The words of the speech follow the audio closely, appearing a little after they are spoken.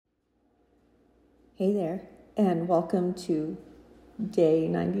Hey there, and welcome to day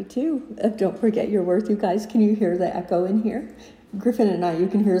 92 of Don't Forget Your Worth. You guys, can you hear the echo in here? Griffin and I, you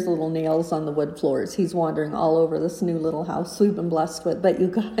can hear his little nails on the wood floors. He's wandering all over this new little house we've been blessed with. But you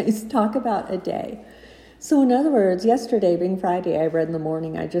guys, talk about a day. So in other words, yesterday being Friday, I read in the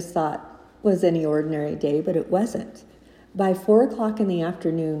morning, I just thought was any ordinary day, but it wasn't. By 4 o'clock in the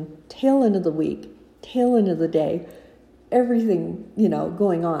afternoon, tail end of the week, tail end of the day, everything,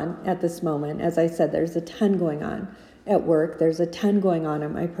 going on at this moment. As I said, there's a ton going on at work. There's a ton going on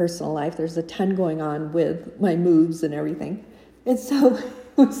in my personal life. There's a ton going on with my moves and everything. And so it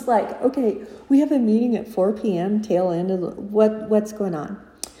was like, okay, we have a meeting at 4 p.m., tail end of what's going on.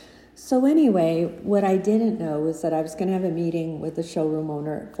 So anyway, what I didn't know is that I was going to have a meeting with the showroom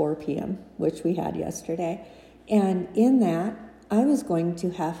owner at 4 p.m., which we had yesterday. And in that, I was going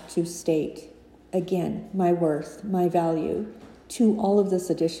to have to state, again, my worth, my value to all of this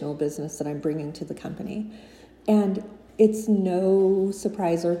additional business that I'm bringing to the company. And it's no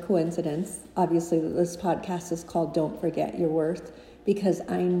surprise or coincidence, obviously, that this podcast is called Don't Forget Your Worth, because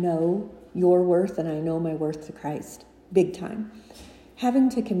I know your worth and I know my worth to Christ, big time. Having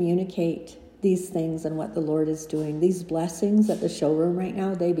to communicate these things and what the Lord is doing, these blessings at the showroom right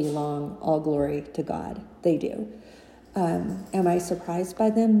now, they belong, all glory to God. They do. Am I surprised by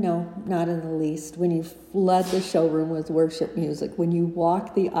them? No, not in the least. When you flood the showroom with worship music, when you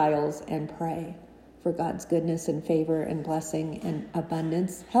walk the aisles and pray for God's goodness and favor and blessing and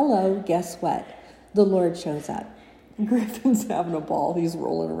abundance, hello, guess what? The Lord shows up. Griffin's having a ball. He's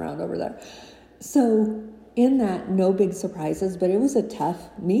rolling around over there. So in that, no big surprises, but it was a tough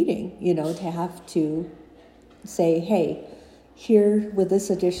meeting, to have to say, hey, here with this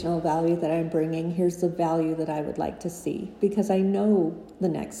additional value that I'm bringing, here's the value that I would like to see, because I know the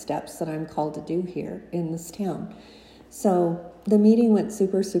next steps that I'm called to do here in this town. So the meeting went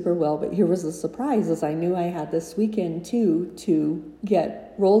super, super well, but here was the surprise, as I knew I had this weekend too to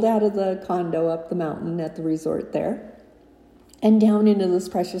get rolled out of the condo up the mountain at the resort there and down into this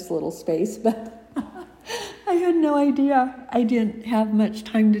precious little space, but I had no idea. I didn't have much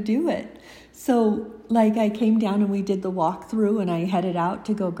time to do it. So I came down and we did the walkthrough and I headed out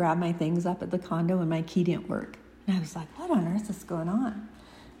to go grab my things up at the condo and my key didn't work. And I was like, what on earth is going on?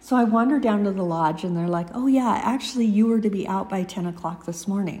 So I wandered down to the lodge and they're like, oh yeah, actually you were to be out by 10 o'clock this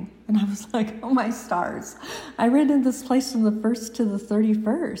morning. And I was like, oh my stars. I rented this place from the 1st to the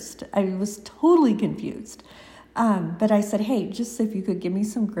 31st. I was totally confused. But I said, hey, just if you could give me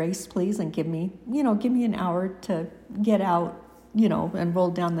some grace, please, and give me an hour to get out, and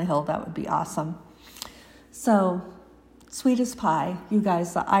roll down the hill, that would be awesome. So, sweet as pie, you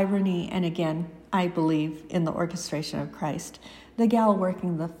guys, the irony, and again, I believe in the orchestration of Christ. The gal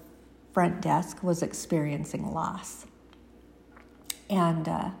working the front desk was experiencing loss. And,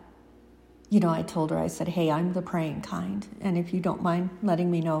 I told her, I said, hey, I'm the praying kind. And if you don't mind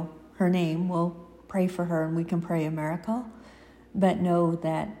letting me know her name, we'll pray for her and we can pray a miracle. But know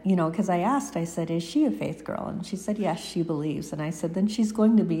that, because I asked, I said, is she a faith girl? And she said, yes, she believes. And I said, then she's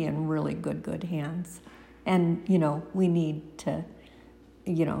going to be in really good hands. And, we need to,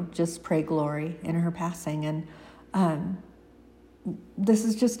 just pray glory in her passing. And this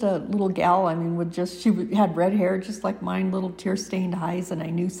is just a little gal, she had red hair just like mine, little tear-stained eyes, and I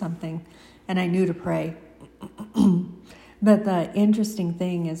knew something, and I knew to pray. But the interesting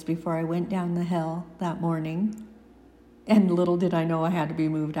thing is before I went down the hill that morning, and little did I know I had to be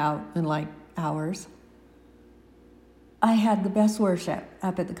moved out in hours, I had the best worship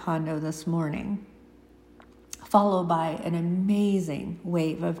up at the condo this morning, followed by an amazing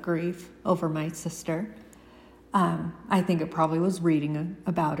wave of grief over my sister. I think it probably was reading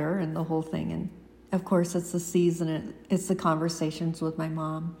about her and the whole thing. And of course, it's the season, it's the conversations with my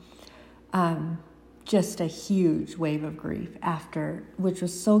mom. Just a huge wave of grief which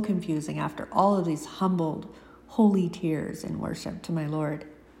was so confusing after all of these humbled, holy tears in worship to my Lord.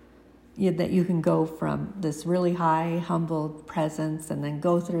 That you can go from this really high, humbled presence and then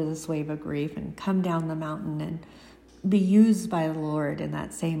go through this wave of grief and come down the mountain and be used by the Lord in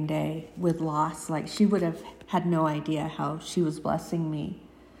that same day with loss. She would have had no idea how she was blessing me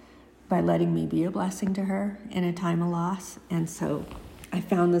by letting me be a blessing to her in a time of loss. And so I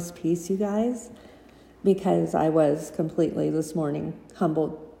found this peace, you guys, because I was completely this morning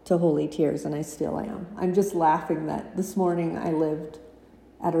humbled to holy tears, and I still am. I'm just laughing that this morning I lived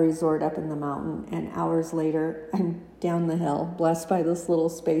at a resort up in the mountain, and hours later I'm down the hill, blessed by this little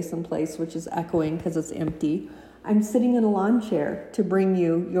space and place, which is echoing because it's empty. I'm sitting in a lawn chair to bring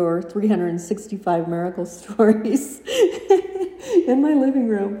you your 365 miracle stories in my living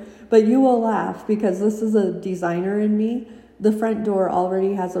room. But you will laugh because this is a designer in me The front door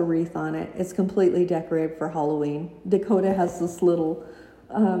already has a wreath on it. It's completely decorated for Halloween. Dakota has this little,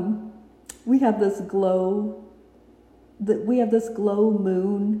 we have this glow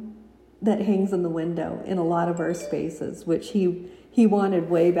moon that hangs in the window in a lot of our spaces, which he wanted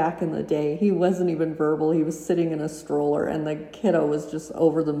way back in the day. He wasn't even verbal. He was sitting in a stroller, and the kiddo was just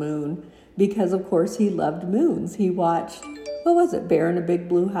over the moon because, of course, he loved moons. He watched, what was it, Bear in a Big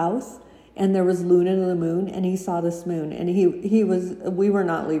Blue House? And there was Luna and the moon, and he saw this moon, and we were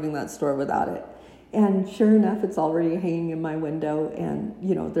not leaving that store without it. And sure enough, it's already hanging in my window, and,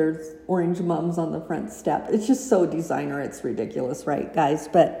 there's orange mums on the front step. It's just so designer. It's ridiculous, right, guys?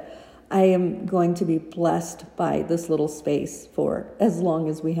 But I am going to be blessed by this little space for as long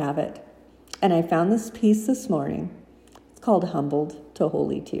as we have it. And I found this piece this morning. It's called Humbled to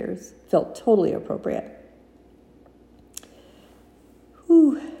Holy Tears. Felt totally appropriate.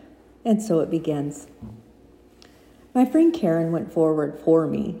 Whew. And so it begins. My friend Karen went forward for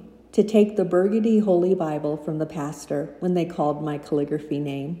me to take the burgundy Holy Bible from the pastor when they called my calligraphy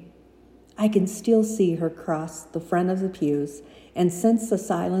name. I can still see her cross the front of the pews and sense the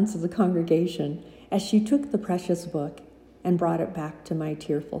silence of the congregation as she took the precious book and brought it back to my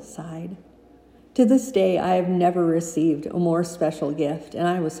tearful side. To this day, I have never received a more special gift, and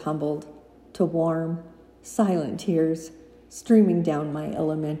I was humbled to warm, silent tears streaming down my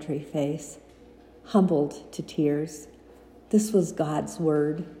elementary face. Humbled to tears. This was God's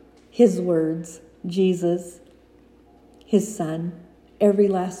word, his words, Jesus, his son. Every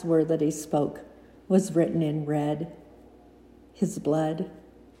last word that he spoke was written in red. His blood.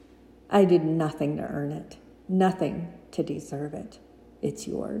 I did nothing to earn it, nothing to deserve it. It's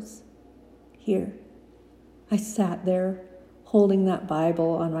yours. Here. I sat there holding that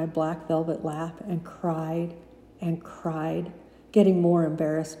Bible on my black velvet lap and cried, getting more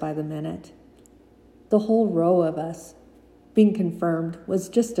embarrassed by the minute. The whole row of us being confirmed was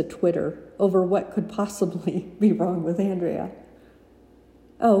just a twitter over what could possibly be wrong with Andrea.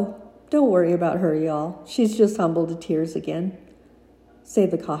 Oh, don't worry about her, y'all. She's just humbled to tears again, say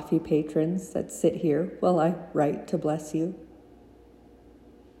the coffee patrons that sit here while I write to bless you.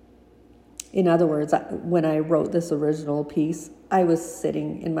 In other words, when I wrote this original piece, I was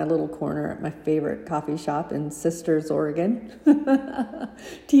sitting in my little corner at my favorite coffee shop in Sisters, Oregon.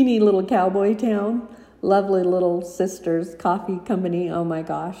 Teeny little cowboy town. Lovely little Sisters Coffee Company. Oh my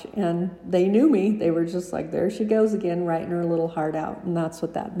gosh. And they knew me. They were just like, there she goes again, writing her little heart out. And that's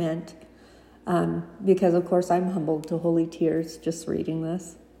what that meant. Because, of course, I'm humbled to holy tears just reading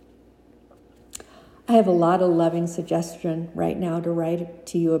this. I have a lot of loving suggestion right now to write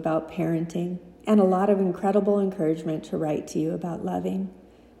to you about parenting, and a lot of incredible encouragement to write to you about loving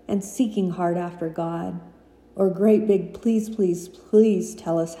and seeking hard after God, or great big please, please, please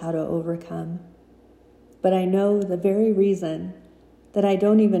tell us how to overcome. But I know the very reason that I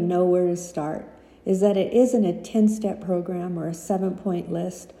don't even know where to start is that it isn't a 10-step program or a 7-point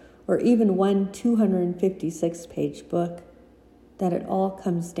list or even one 256-page book, that it all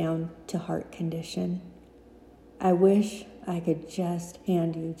comes down to heart condition. I wish I could just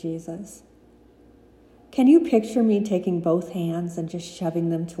hand you Jesus. Can you picture me taking both hands and just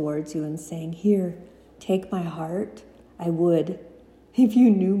shoving them towards you and saying, here, take my heart? I would. If you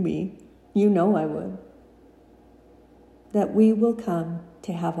knew me, you know I would. That we will come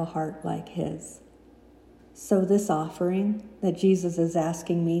to have a heart like his. So this offering that Jesus is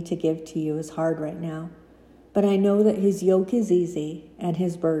asking me to give to you is hard right now. But I know that his yoke is easy and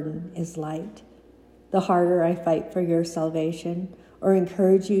his burden is light. The harder I fight for your salvation or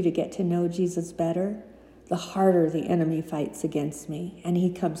encourage you to get to know Jesus better, the harder the enemy fights against me, and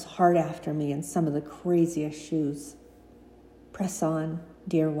he comes hard after me in some of the craziest shoes. Press on,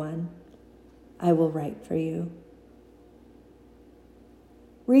 dear one. I will write for you.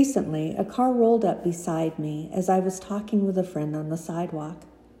 Recently, a car rolled up beside me as I was talking with a friend on the sidewalk.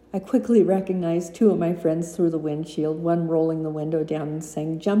 I quickly recognized two of my friends through the windshield, one rolling the window down and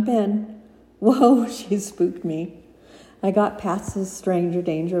saying, "Jump in." Whoa, she spooked me. I got past the stranger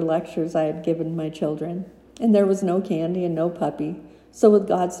danger lectures I had given my children, and there was no candy and no puppy. So with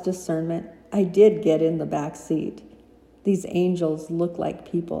God's discernment, I did get in the back seat. These angels look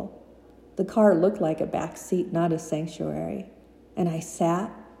like people. The car looked like a back seat, not a sanctuary. And I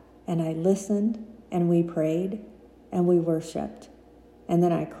sat, and I listened, and we prayed, and we worshiped. And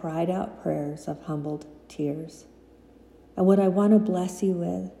then I cried out prayers of humbled tears. And what I want to bless you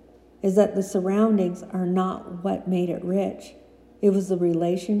with is that the surroundings are not what made it rich. It was the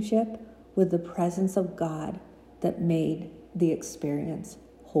relationship with the presence of God that made the experience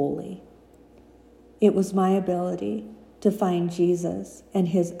holy. It was my ability to find Jesus and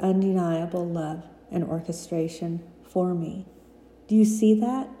his undeniable love and orchestration for me. Do you see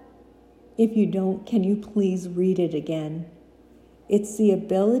that? If you don't, can you please read it again? It's the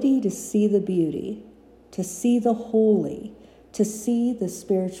ability to see the beauty, to see the holy, to see the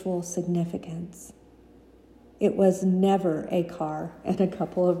spiritual significance. It was never a car and a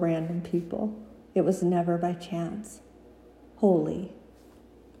couple of random people. It was never by chance. Holy,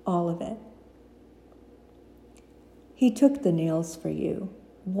 all of it. He took the nails for you.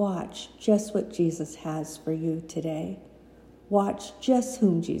 Watch just what Jesus has for you today. Watch just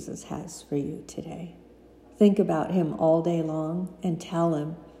whom Jesus has for you today. Think about him all day long and tell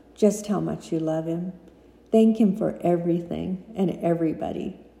him just how much you love him. Thank him for everything and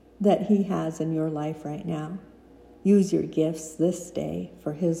everybody that he has in your life right now. Use your gifts this day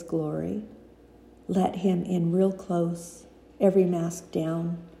for his glory. Let him in real close, every mask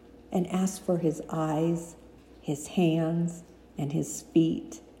down, and ask for his eyes, his hands, and his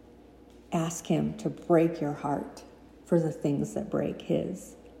feet. Ask him to break your heart for the things that break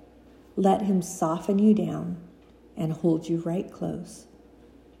his. Let him soften you down and hold you right close.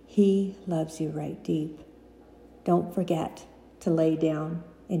 He loves you right deep. Don't forget to lay down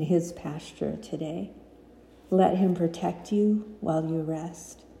in his pasture today. Let him protect you while you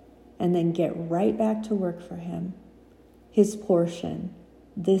rest, and then get right back to work for him. His portion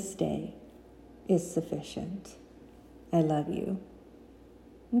this day is sufficient. I love you.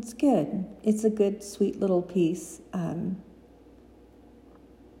 It's good. It's a good, sweet little piece.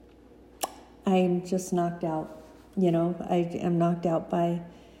 I'm just knocked out. I am knocked out by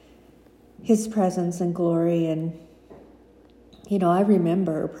his presence and glory. And, I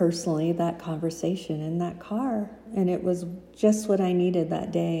remember personally that conversation in that car. And it was just what I needed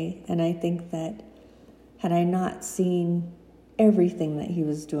that day. And I think that had I not seen everything that he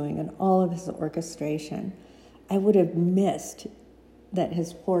was doing and all of his orchestration, I would have missed that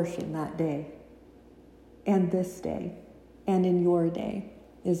his portion that day and this day and in your day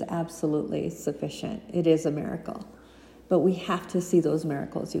is absolutely sufficient. It is a miracle. But we have to see those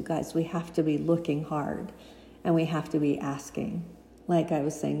miracles, you guys. We have to be looking hard, and we have to be asking, like I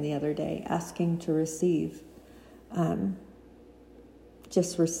was saying the other day, asking to receive.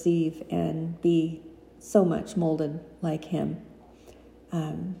 Just receive and be so much molded like him,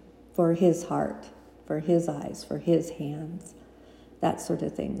 for his heart, for his eyes, for his hands, that sort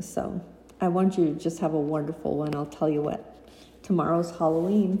of thing. So I want you to just have a wonderful one. I'll tell you what, tomorrow's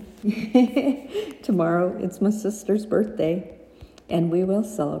Halloween. Tomorrow it's my sister's birthday, and we will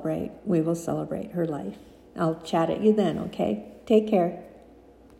celebrate. We will celebrate her life. I'll chat at you then, okay? Take care.